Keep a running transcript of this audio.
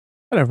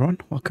Hello everyone,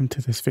 welcome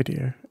to this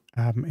video.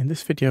 In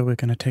this video we're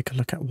going to take a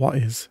look at what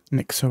is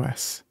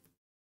NixOS.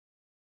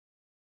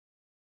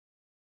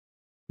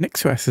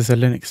 NixOS is a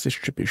Linux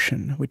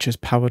distribution which is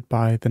powered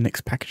by the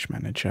Nix package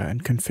manager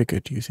and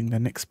configured using the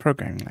Nix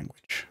programming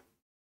language.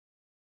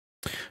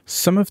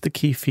 Some of the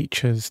key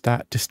features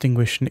that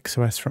distinguish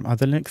NixOS from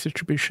other Linux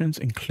distributions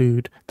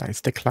include that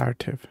it's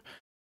declarative.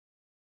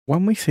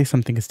 When we say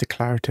something is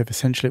declarative,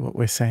 essentially what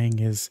we're saying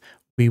is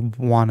we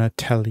want to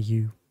tell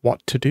you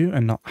what to do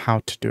and not how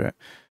to do it.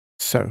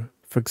 So,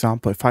 for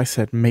example, if I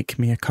said, make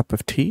me a cup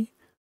of tea,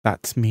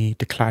 that's me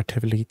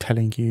declaratively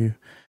telling you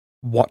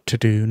what to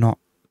do, not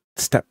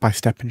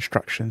step-by-step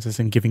instructions, as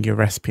in giving you a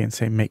recipe and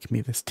saying, make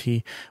me this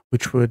tea,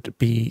 which would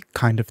be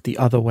kind of the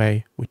other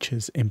way, which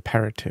is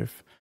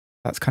imperative.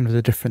 That's kind of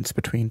the difference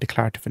between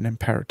declarative and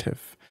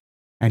imperative.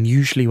 And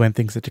usually when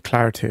things are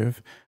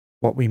declarative,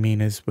 what we mean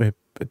is we're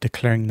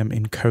declaring them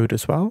in code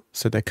as well.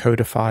 So they're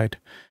codified,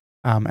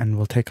 and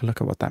we'll take a look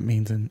at what that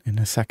means in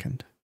a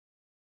second.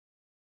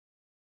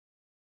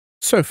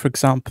 So, for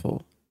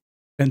example,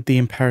 in the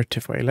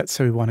imperative way, let's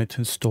say we wanted to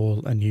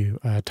install a new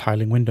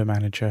tiling window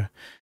manager.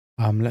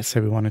 Let's say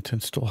we wanted to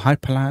install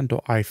Hyperland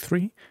or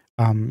i3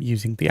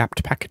 using the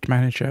apt package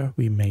manager.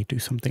 We may do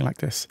something like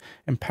this,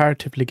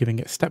 imperatively giving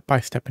it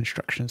step-by-step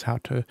instructions how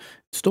to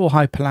install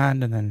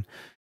Hyperland, and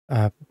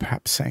then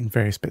perhaps setting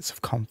various bits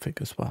of config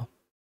as well.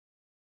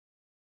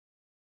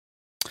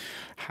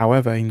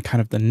 However, in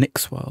kind of the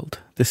Nix world,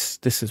 this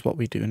is what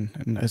we do,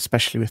 and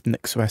especially with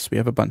NixOS, we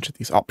have a bunch of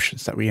these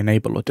options that we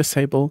enable or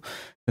disable.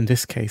 In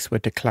this case, we're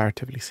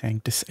declaratively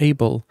saying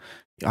disable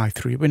the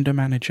i3 window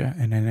manager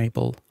and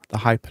enable the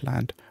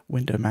Hyperland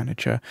window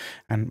manager.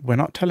 And we're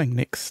not telling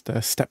Nix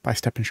the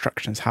step-by-step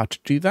instructions how to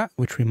do that,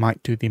 which we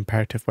might do the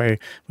imperative way.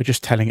 We're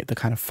just telling it the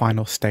kind of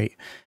final state,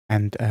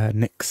 and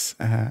Nix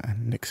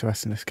and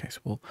NixOS in this case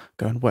will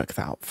go and work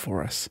that out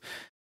for us.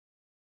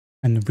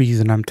 And the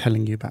reason I'm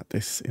telling you about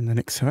this in the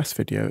NixOS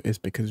video is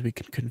because we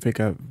can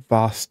configure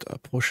vast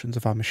portions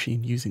of our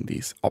machine using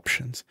these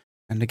options.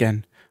 And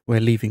again, we're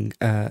leaving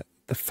the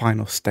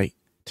final state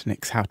to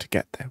Nix how to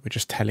get there. We're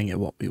just telling it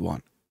what we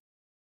want.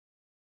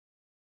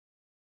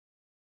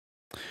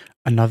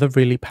 Another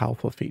really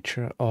powerful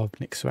feature of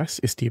NixOS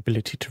is the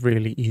ability to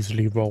really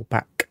easily roll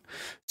back.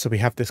 So we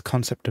have this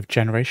concept of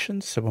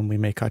generations. So when we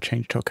make our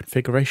change to our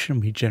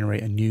configuration, we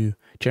generate a new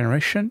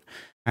generation.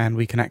 And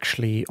we can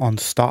actually, on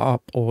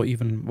startup or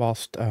even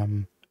whilst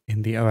in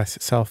the OS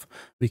itself,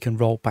 we can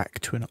roll back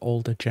to an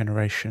older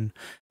generation.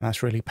 And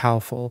that's really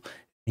powerful.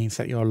 It means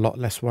that you're a lot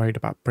less worried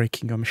about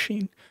breaking your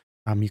machine.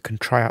 You can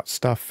try out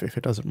stuff. If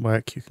it doesn't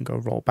work, you can go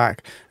roll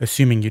back,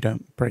 assuming you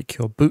don't break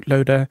your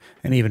bootloader.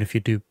 And even if you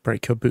do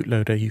break your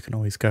bootloader, you can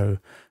always go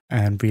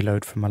and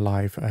reload from a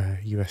live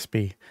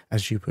USB,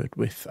 as you would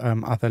with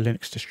other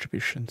Linux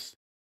distributions.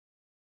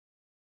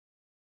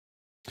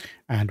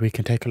 And we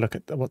can take a look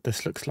at what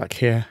this looks like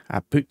here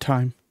at boot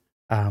time.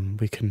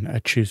 We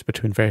can choose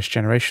between various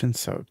generations.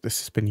 So this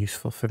has been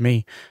useful for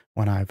me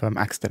when I've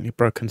accidentally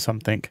broken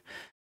something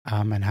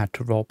and had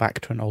to roll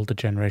back to an older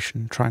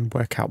generation, try and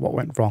work out what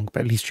went wrong,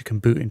 but at least you can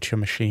boot into your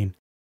machine.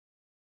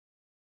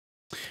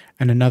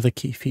 And another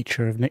key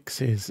feature of Nix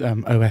is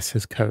OS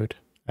as code,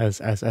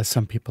 as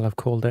some people have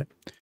called it.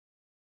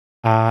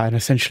 And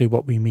essentially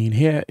what we mean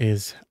here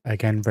is,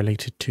 again,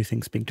 related to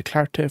things being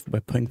declarative. We're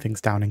putting things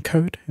down in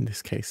code, in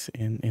this case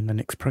in the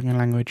Nix programming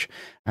language,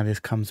 and this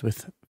comes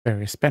with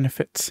various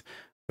benefits,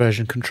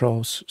 version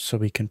controls, so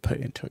we can put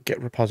into a Git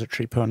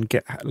repository, put on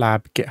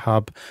GitLab,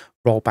 GitHub,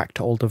 roll back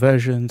to older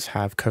versions,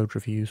 have code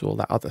reviews, all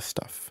that other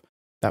stuff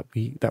that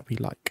we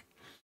like.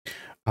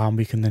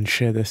 We can then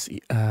share this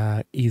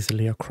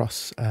easily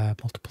across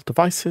multiple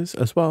devices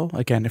as well.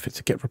 Again, if it's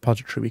a Git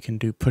repository, we can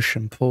do push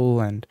and pull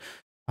and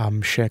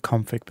share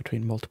config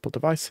between multiple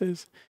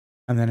devices.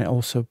 And then it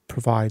also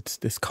provides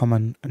this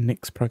common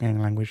Nix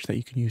programming language that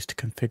you can use to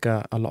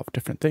configure a lot of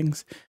different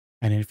things.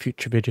 And in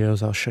future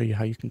videos, I'll show you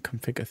how you can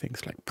configure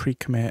things like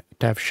pre-commit,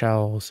 dev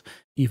shells,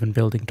 even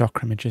building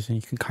Docker images. And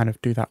you can kind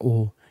of do that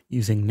all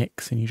using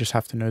Nix. And you just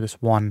have to know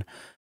this one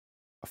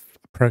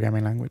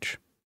programming language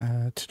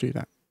to do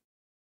that.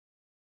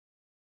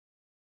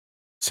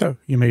 So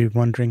you may be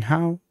wondering,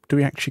 how do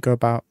we actually go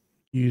about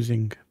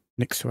using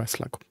NixOS?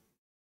 Like,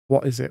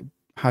 what is it?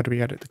 How do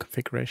we edit the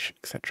configuration,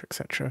 etc.,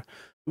 etc.?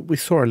 We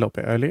saw a little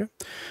bit earlier.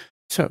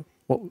 So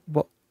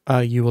what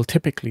you will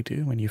typically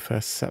do when you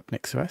first set up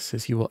NixOS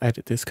is you will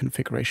edit this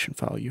configuration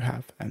file you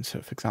have. And so,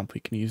 for example,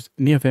 you can use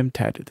neovim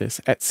to edit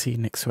this etc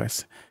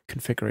nixos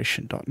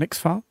configuration.nix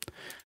file.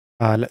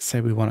 Let's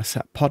say we want to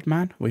set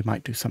Podman. We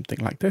might do something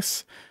like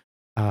this.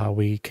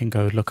 We can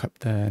go look up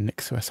the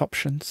NixOS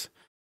options.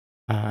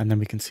 And then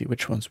we can see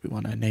which ones we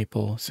want to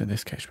enable. So in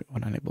this case, we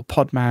want to enable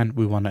Podman,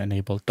 we want to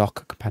enable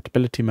Docker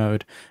compatibility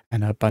mode,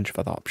 and a bunch of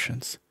other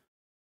options.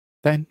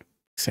 Then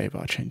save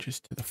our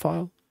changes to the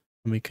file,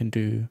 and we can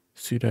do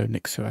sudo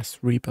NixOS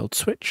rebuild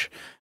switch.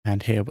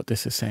 And here what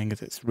this is saying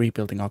is it's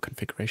rebuilding our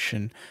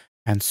configuration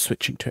and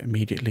switching to it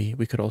immediately.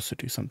 We could also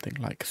do something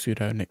like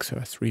sudo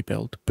NixOS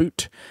rebuild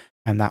boot,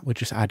 And that would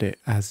just add it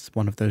as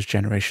one of those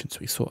generations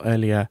we saw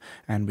earlier,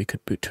 and we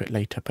could boot to it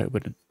later, but it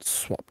wouldn't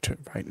swap to it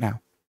right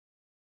now.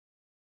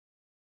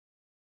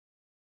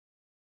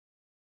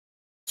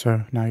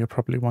 So now you're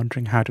probably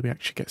wondering, how do we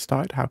actually get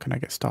started? How can I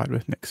get started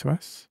with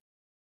NixOS?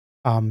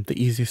 The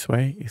easiest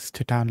way is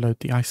to download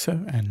the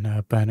ISO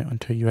and burn it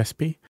onto a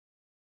USB.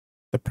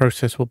 The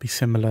process will be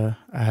similar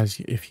as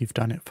if you've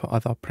done it for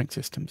other operating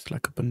systems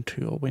like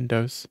Ubuntu or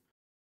Windows.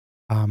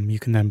 You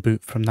can then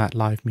boot from that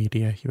live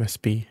media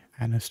USB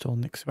and install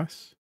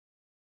NixOS.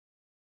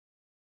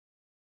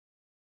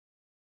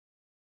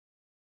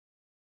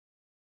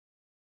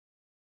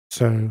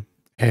 So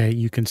here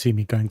you can see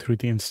me going through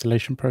the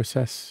installation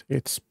process.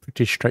 It's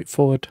pretty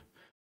straightforward,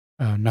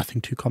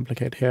 nothing too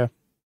complicated here.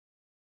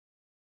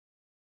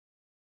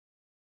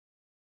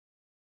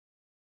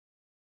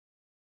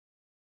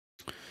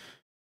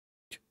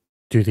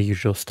 Do the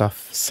usual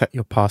stuff, set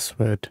your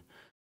password,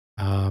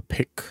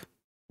 pick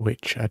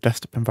which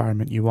desktop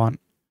environment you want.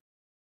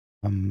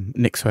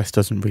 NixOS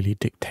doesn't really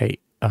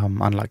dictate,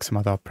 unlike some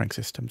other operating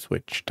systems,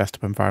 which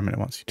desktop environment it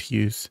wants you to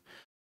use.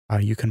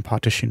 You can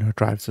partition your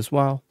drives as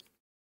well,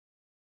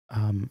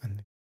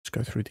 and just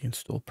go through the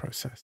install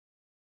process,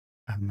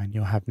 and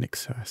you'll have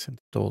NixOS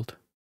installed.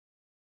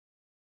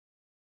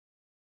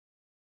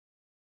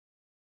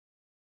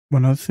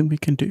 One other thing we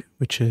can do,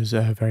 which is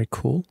very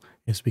cool,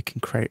 is we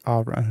can create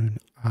our own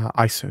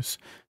ISOs.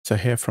 So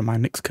here from my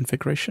Nix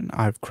configuration,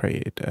 I've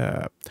created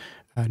a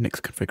Nix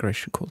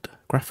configuration called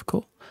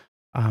graphical.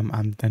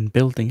 I'm then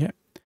building it,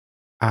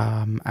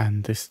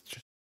 and this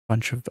just a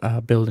bunch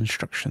of build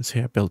instructions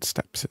here, build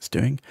steps it's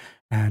doing,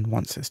 and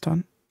once it's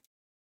done,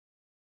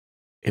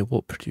 it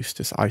will produce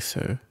this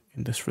ISO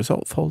in this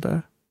result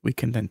folder. We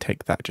can then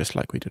take that, just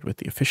like we did with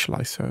the official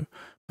ISO,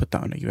 put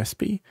that on a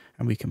USB,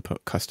 and we can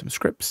put custom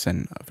scripts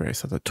and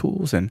various other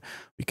tools, and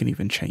we can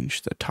even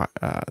change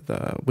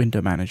the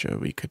window manager.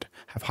 We could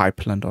have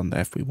Hyperland on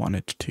there if we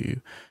wanted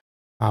to.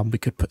 We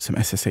could put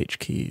some SSH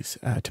keys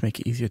to make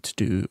it easier to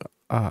do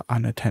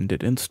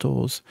unattended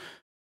installs.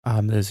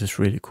 There's this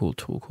really cool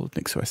tool called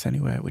NixOS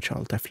Anywhere, which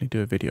I'll definitely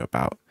do a video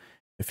about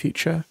in the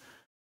future.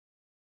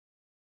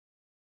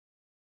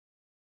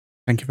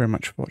 Thank you very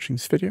much for watching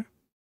this video.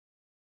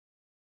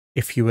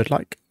 If you would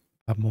like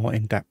a more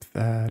in-depth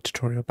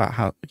tutorial about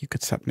how you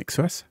could set up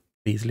NixOS,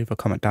 please leave a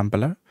comment down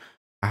below.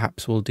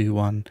 Perhaps we'll do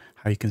one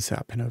how you can set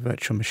up in a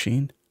virtual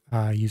machine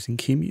using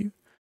QEMU.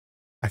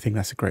 I think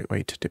that's a great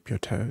way to dip your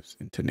toes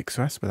into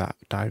NixOS without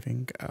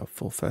diving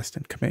full first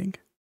and committing.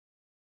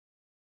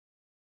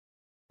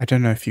 I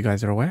don't know if you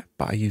guys are aware,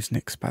 but I use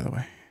Nix, by the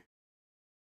way.